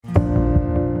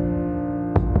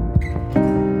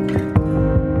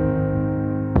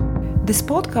This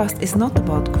podcast is not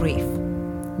about grief.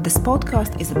 This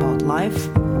podcast is about life,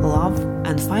 love,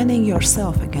 and finding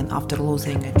yourself again after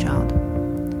losing a child.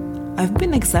 I've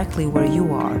been exactly where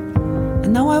you are,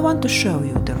 and now I want to show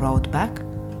you the road back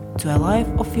to a life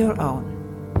of your own.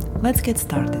 Let's get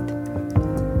started.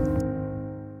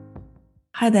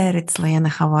 Hi there, it's Lena.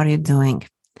 How are you doing?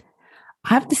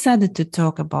 I've decided to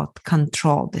talk about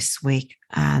control this week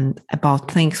and about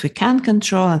things we can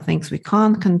control and things we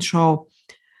can't control.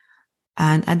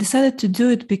 And I decided to do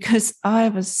it because I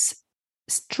was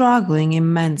struggling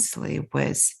immensely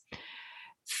with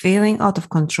feeling out of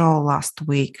control last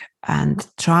week and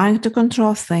trying to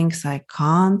control things I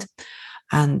can't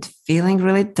and feeling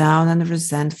really down and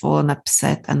resentful and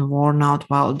upset and worn out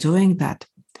while doing that.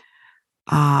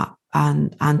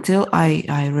 And until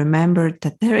I remembered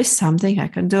that there is something I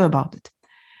can do about it.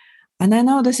 And I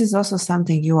know this is also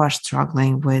something you are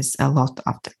struggling with a lot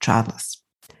after childless.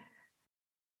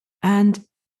 And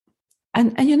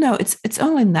you know, it's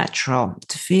only natural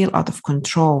to feel out of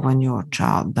control when your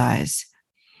child dies.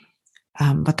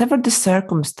 Whatever the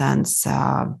circumstance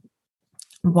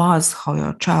was, how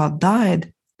your child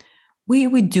died,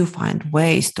 we do find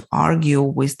ways to argue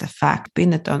with the fact,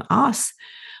 pin it on us.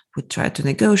 We try to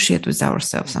negotiate with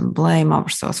ourselves and blame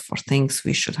ourselves for things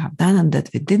we should have done and that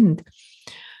we didn't.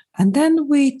 And then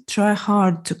we try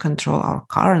hard to control our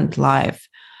current life.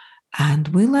 And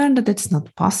we learn that it's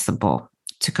not possible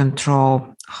to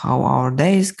control how our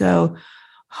days go,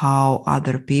 how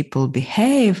other people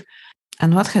behave.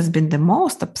 And what has been the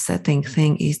most upsetting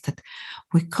thing is that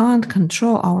we can't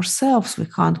control ourselves. We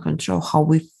can't control how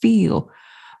we feel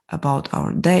about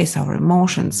our days, our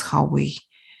emotions, how we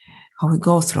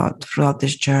go throughout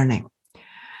this journey.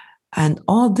 And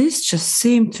all this just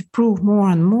seemed to prove more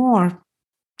and more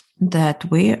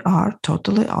that we are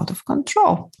totally out of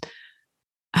control.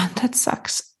 And that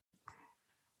sucks.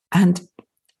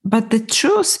 But the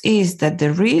truth is that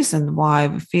the reason why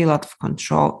we feel out of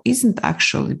control isn't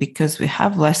actually because we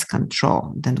have less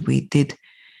control than we did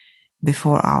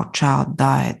before our child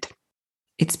died.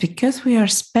 It's because we are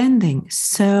spending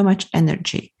so much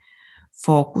energy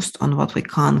focused on what we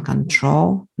can't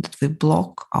control that we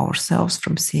block ourselves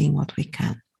from seeing what we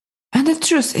can. And the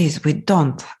truth is we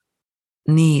don't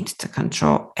need to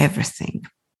control everything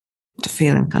to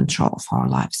feel in control of our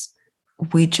lives.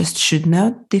 We just should know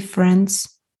the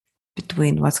difference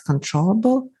between what's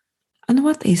controllable and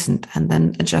what isn't, and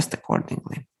then adjust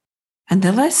accordingly. And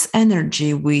the less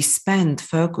energy we spend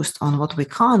focused on what we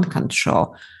can't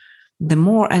control, the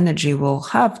more energy we'll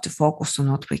have to focus on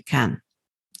what we can.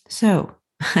 So,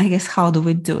 I guess, how do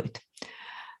we do it?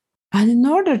 And in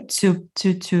order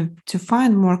to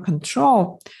find more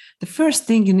control, the first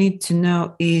thing you need to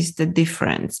know is the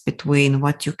difference between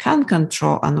what you can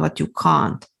control and what you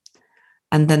can't.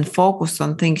 And then focus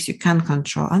on things you can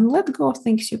control and let go of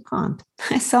things you can't.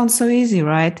 It sounds so easy,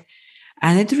 right?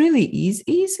 And it really is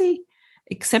easy,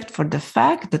 except for the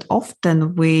fact that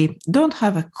often we don't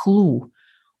have a clue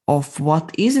of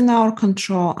what is in our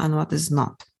control and what is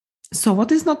not. So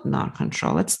what is not in our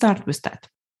control? Let's start with that.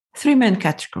 3 main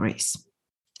categories.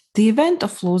 The event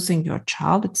of losing your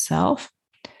child itself,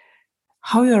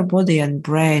 how your body and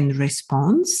brain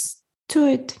responds to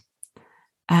it,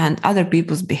 and other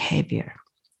people's behavior.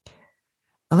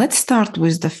 Let's start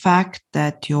with the fact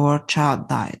that your child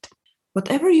died.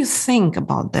 Whatever you think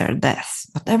about their death,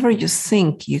 whatever you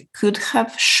think you could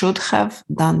have, should have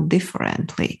done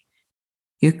differently,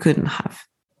 you couldn't have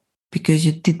because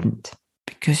you didn't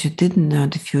know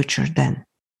the future then.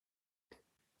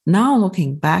 Now,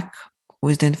 looking back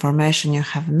with the information you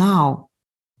have now,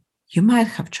 you might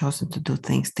have chosen to do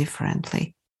things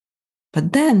differently.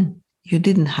 But then you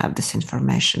didn't have this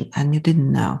information and you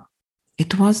didn't know.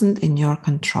 It wasn't in your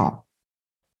control.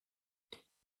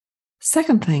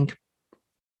 Second thing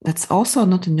that's also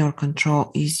not in your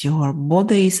control is your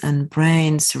body's and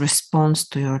brain's response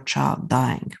to your child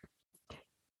dying.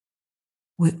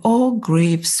 We all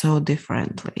grieve so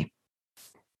differently.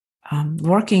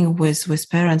 Working with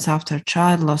parents after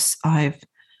child loss, I've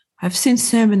seen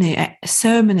so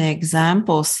many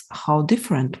examples how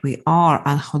different we are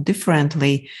and how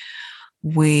differently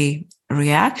we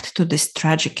react to this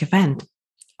tragic event.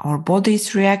 Our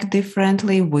bodies react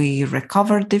differently. We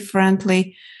recover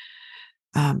differently.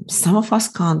 Some of us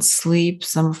can't sleep.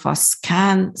 Some of us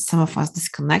can. Some of us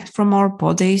disconnect from our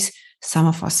bodies. Some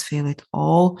of us feel it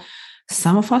all.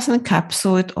 Some of us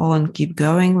encapsulate it all and keep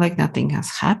going like nothing has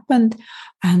happened.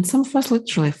 And some of us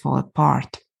literally fall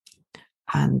apart.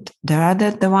 And there are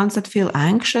the ones that feel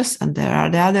anxious, and there are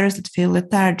the others that feel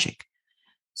lethargic.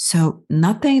 So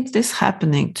nothing that is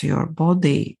happening to your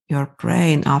body, your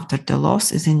brain after the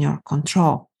loss is in your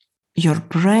control. your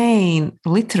brain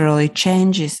literally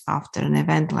changes after an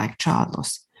event like child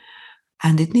loss.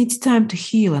 And it needs time to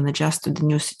heal and adjust to the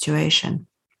new situation.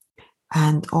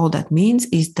 And all that means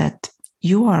is that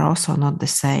you are also not the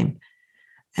same.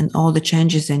 And all the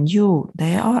changes in you,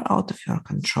 they are out of your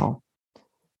control.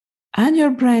 And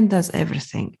your brain does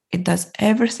everything. It does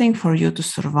everything for you to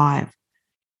survive.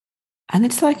 And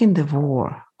it's like in the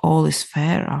war, all is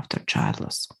fair after child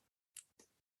loss.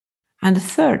 And the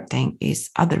third thing is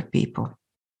other people.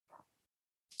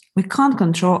 We can't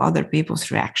control other people's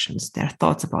reactions, their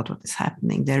thoughts about what is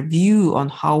happening, their view on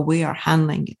how we are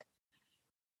handling it.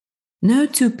 No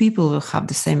two people will have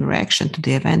the same reaction to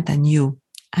the event and you,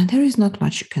 and there is not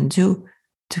much you can do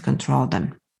to control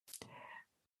them.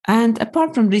 And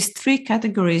apart from these three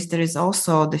categories, there is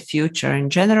also the future in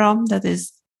general that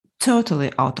is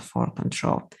totally out of our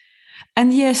control.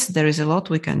 And yes, there is a lot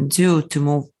we can do to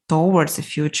move towards the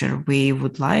future we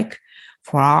would like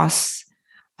for us,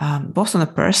 both on a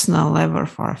personal level,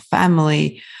 for our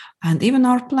family, and even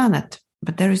our planet.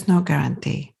 But there is no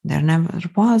guarantee. There never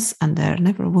was, and there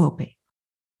never will be.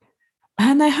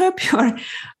 And I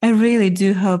really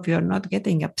do hope you're not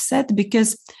getting upset,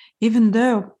 because even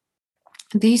though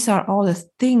these are all the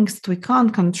things that we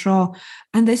can't control,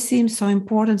 and they seem so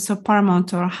important, so paramount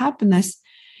to our happiness,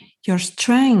 your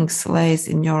strength lays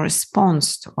in your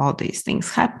response to all these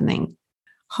things happening.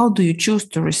 How do you choose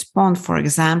to respond, for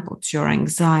example, to your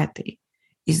anxiety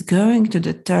is going to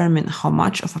determine how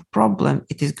much of a problem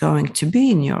it is going to be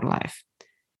in your life.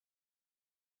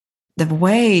 The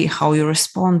way how you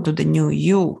respond to the new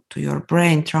you, to your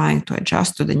brain trying to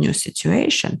adjust to the new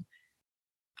situation.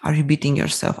 Are you beating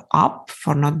yourself up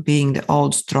for not being the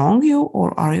old strong you,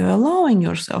 or are you allowing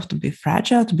yourself to be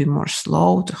fragile, to be more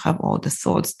slow, to have all the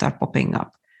thoughts start popping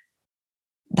up?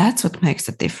 That's what makes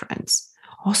the difference.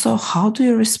 Also, how do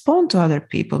you respond to other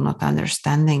people not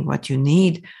understanding what you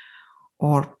need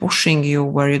or pushing you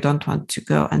where you don't want to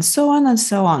go, and so on and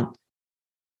so on.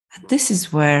 And this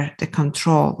is where the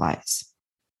control lies.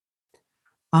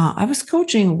 I was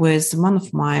coaching with one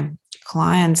of my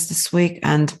clients this week,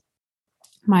 and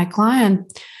my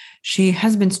client, she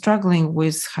has been struggling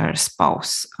with her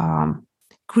spouse,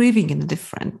 grieving in a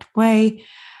different way.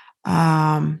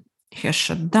 He has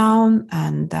shut down,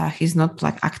 and he's not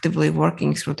like actively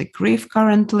working through the grief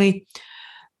currently.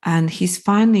 And he's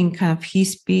finding kind of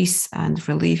his peace and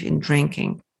relief in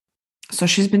drinking. So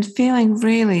she's been feeling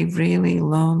really, really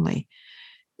lonely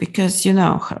because,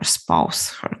 her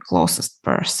spouse, her closest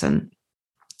person,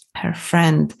 her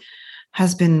friend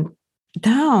has been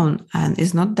down and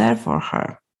is not there for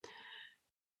her.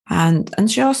 And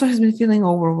she also has been feeling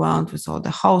overwhelmed with all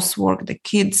the housework, the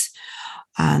kids,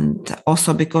 and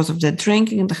also because of the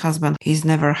drinking, the husband is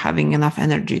never having enough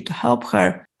energy to help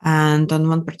her. And on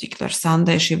one particular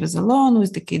Sunday, she was alone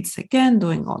with the kids again,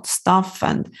 doing all the stuff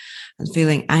and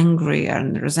feeling angry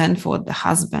and resentful at the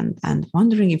husband, and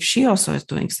wondering if she also is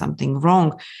doing something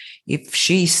wrong, if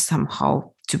she's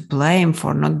somehow to blame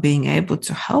for not being able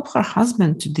to help her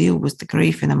husband to deal with the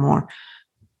grief in a more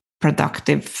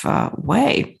productive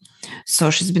way.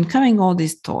 So she's been having all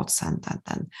these thoughts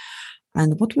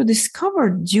and what we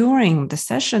discovered during the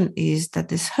session is that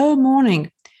this whole morning,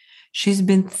 she's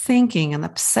been thinking and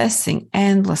obsessing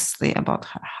endlessly about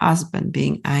her husband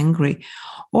being angry.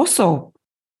 Also,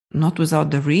 not without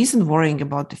the reason, worrying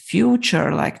about the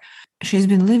future. Like she's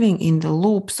been living in the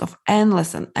loops of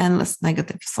endless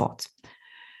negative thoughts.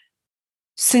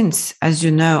 Since, as you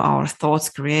know, our thoughts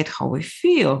create how we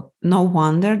feel, no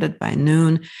wonder that by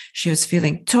noon she was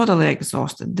feeling totally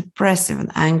exhausted, depressive,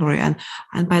 and angry. And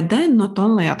by then, not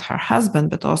only at her husband,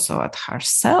 but also at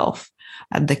herself,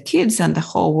 at the kids, and the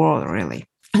whole world, really.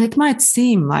 And it might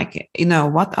seem like,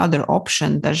 what other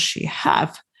option does she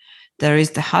have? There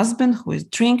is the husband who is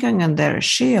drinking, and there is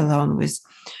she alone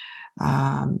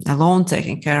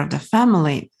taking care of the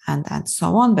family, and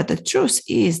so on. But the truth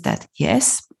is that,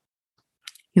 yes,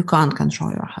 you can't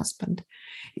control your husband.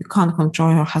 You can't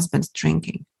control your husband's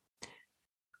drinking.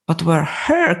 But where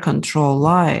her control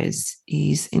lies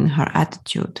is in her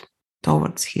attitude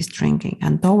towards his drinking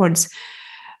and towards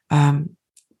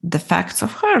the facts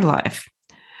of her life.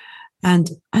 And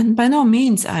by no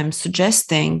means I'm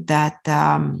suggesting that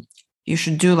you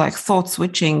should do like thought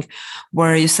switching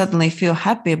where you suddenly feel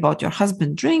happy about your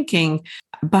husband drinking.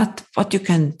 But what you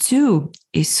can do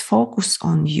is focus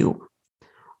on you,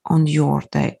 on your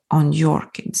day, on your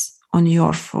kids, on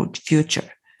your future.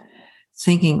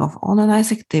 Thinking of all the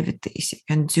nice activities you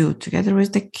can do together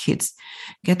with the kids,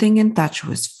 getting in touch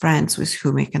with friends with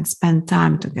whom you can spend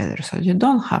time together so you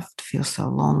don't have to feel so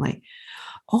lonely.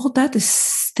 All that is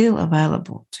still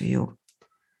available to you.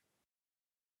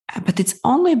 But it's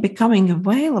only becoming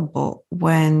available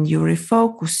when you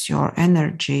refocus your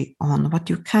energy on what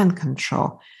you can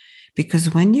control.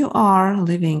 Because when you are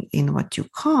living in what you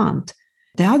can't,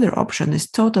 the other option is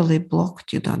totally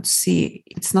blocked. You don't see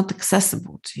it. It's not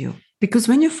accessible to you. Because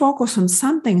when you focus on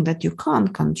something that you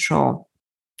can't control,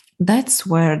 that's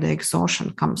where the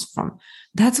exhaustion comes from.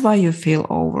 That's why you feel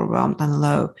overwhelmed and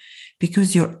low,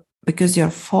 because your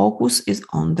focus is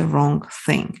on the wrong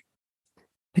thing.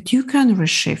 But you can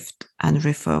reshift and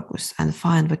refocus and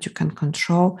find what you can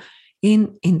control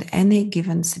in any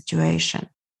given situation.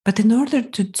 But in order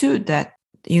to do that,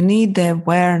 you need the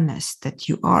awareness that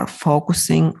you are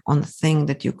focusing on the thing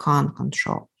that you can't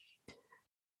control.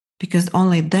 Because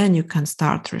only then you can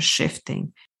start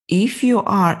reshifting. If you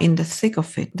are in the thick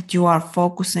of it, that you are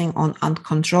focusing on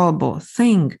uncontrollable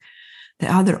thing,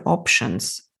 the other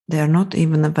options, they are not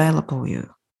even available to you.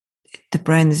 The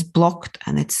brain is blocked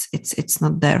and it's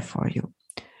not there for you.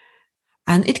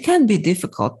 And it can be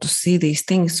difficult to see these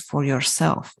things for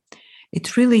yourself.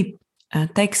 It really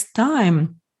takes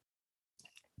time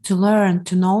to learn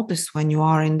to notice when you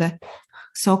are in the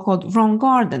so-called wrong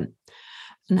garden.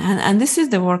 And this is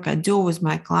the work I do with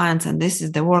my clients, and this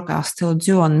is the work I'll still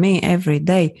do on me every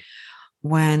day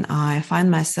when I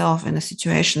find myself in a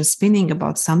situation spinning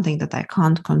about something that I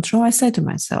can't control. I say to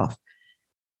myself,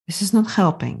 this is not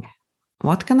helping.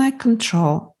 What can I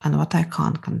control and what I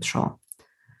can't control?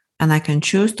 And I can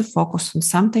choose to focus on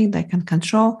something that I can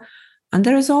control. And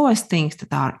there is always things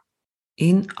that are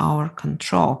in our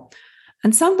control.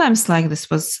 And sometimes, like this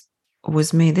was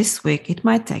with me this week, it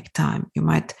might take time. You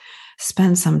might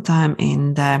spend some time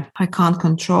in the I can't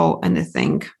control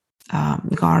anything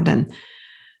garden.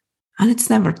 And it's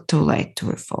never too late to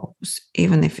refocus,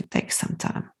 even if it takes some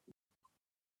time.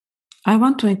 I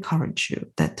want to encourage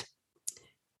you that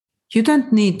you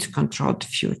don't need to control the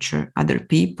future, other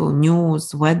people,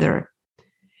 news, weather.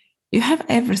 You have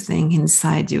everything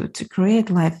inside you to create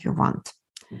life you want.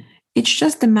 It's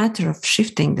just a matter of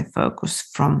shifting the focus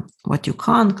from what you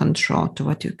can't control to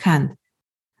what you can.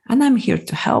 And I'm here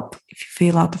to help if you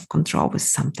feel out of control with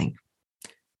something.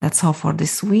 That's all for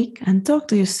this week, and talk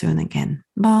to you soon again.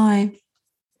 Bye.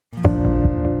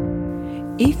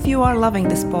 If you are loving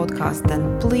this podcast,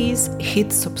 then please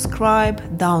hit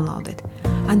subscribe, download it,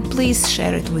 and please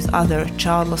share it with other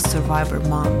childless survivor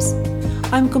moms.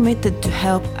 I'm committed to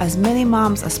help as many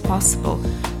moms as possible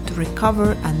to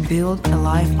recover and build a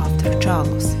life after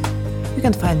childless. You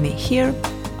can find me here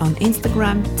on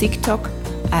Instagram, TikTok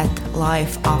at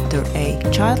Life After a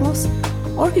Childless,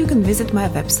 or you can visit my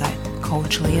website,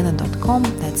 coachliene.com.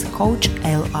 That's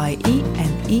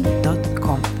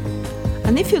coachliene.com.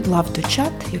 And if you'd love to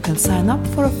chat, you can sign up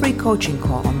for a free coaching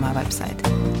call on my website.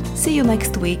 See you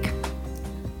next week.